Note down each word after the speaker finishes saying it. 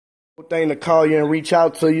Thing to call you and reach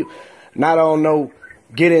out to you. Not on no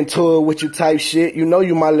get into it with you type shit. You know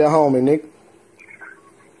you my little homie, nigga.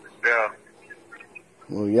 Yeah.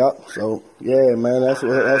 Well, yup. So yeah, man, that's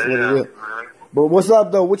what it is. Man. But what's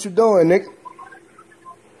up though? What you doing, nigga?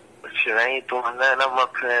 Shit, I ain't doing nothing. I'm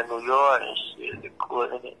up here in New York and shit,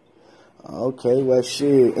 recording it. Okay, well,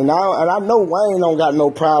 shit, and I know Wayne don't got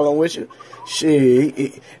no problem with you,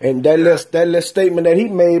 shit. And that little statement that he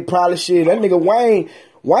made, probably shit. That nigga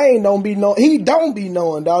Wayne don't be know. He don't be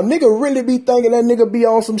knowing, dog. Nigga really be thinking that nigga be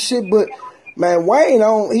on some shit, but man, Wayne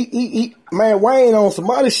on Wayne on some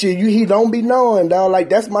other shit. He don't be knowing, dog. Like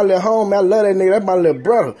that's my little homie. I love that nigga. That's my little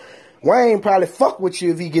brother. Wayne probably fuck with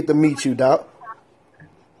you if he get to meet you, dog.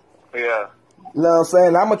 Yeah. You know what I'm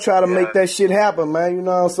saying? I'm going to try to make that shit happen, man. You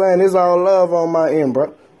know what I'm saying? It's all love on my end,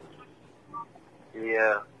 bro.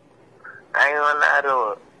 Yeah. I ain't gonna lie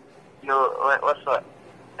to it. Yo, what's up?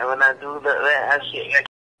 And when I do that shit...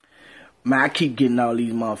 Man, I keep getting all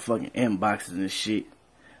these motherfucking inboxes and shit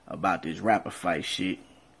about this rapper fight shit.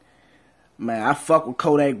 Man, I fuck with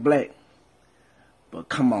Kodak Black. But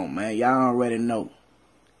come on, man. Y'all already know.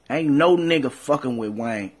 Ain't no nigga fucking with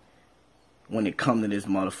Wayne when it come to this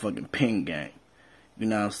motherfucking pin game. You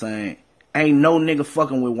know what I'm saying? Ain't no nigga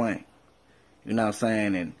fucking with Wayne. You know what I'm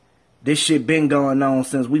saying? And this shit been going on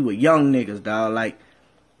since we were young niggas, dawg. Like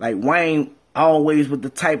Wayne always was the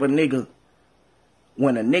type of nigga,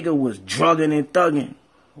 when a nigga was drugging and thugging,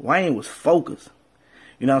 Wayne was focused.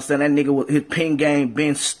 You know what I'm saying? That nigga, his pin game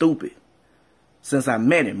been stupid since I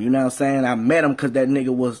met him. You know what I'm saying? I met him because that nigga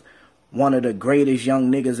was one of the greatest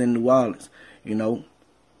young niggas in New Orleans, you know?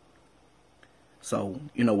 So,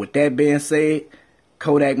 you know, with that being said,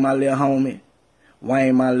 Kodak my little homie,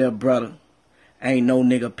 Wayne my little brother. Ain't no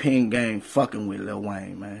nigga pin game fucking with Lil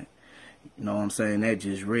Wayne, man. You know what I'm saying? That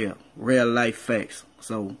just real life facts.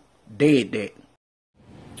 So, dead that.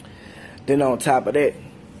 Then on top of that,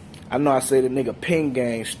 I know I say the nigga pin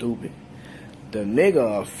game stupid. The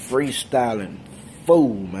nigga a freestyling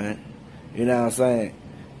fool, man. You know what I'm saying?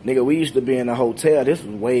 Nigga, we used to be in a hotel. This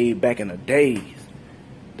was way back in the days.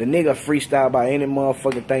 The nigga freestyle about any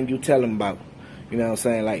motherfucking thing you tell him about. You know what I'm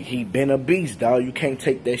saying? Like, he been a beast, dog. You can't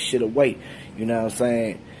take that shit away. You know what I'm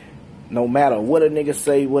saying? No matter what a nigga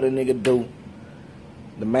say, what a nigga do,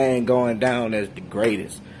 the man going down as the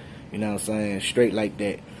greatest. You know what I'm saying? Straight like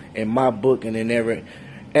that. In my book and in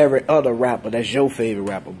every other rapper, that's your favorite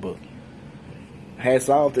rapper book. Hats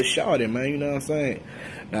off to Shorty, man. You know what I'm saying?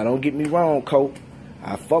 Now, don't get me wrong, Cope.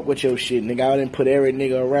 I fuck with your shit, nigga. I didn't put every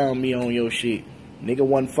nigga around me on your shit. Nigga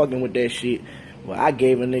wasn't fucking with that shit. Well, I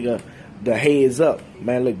gave a nigga the heads up.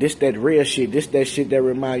 Man, look, this that real shit. This that shit that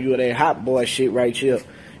remind you of that hot boy shit right here.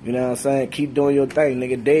 You know what I'm saying? Keep doing your thing,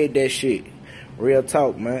 nigga. Dead that shit. Real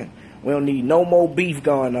talk, man. We don't need no more beef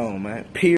going on, man. Period.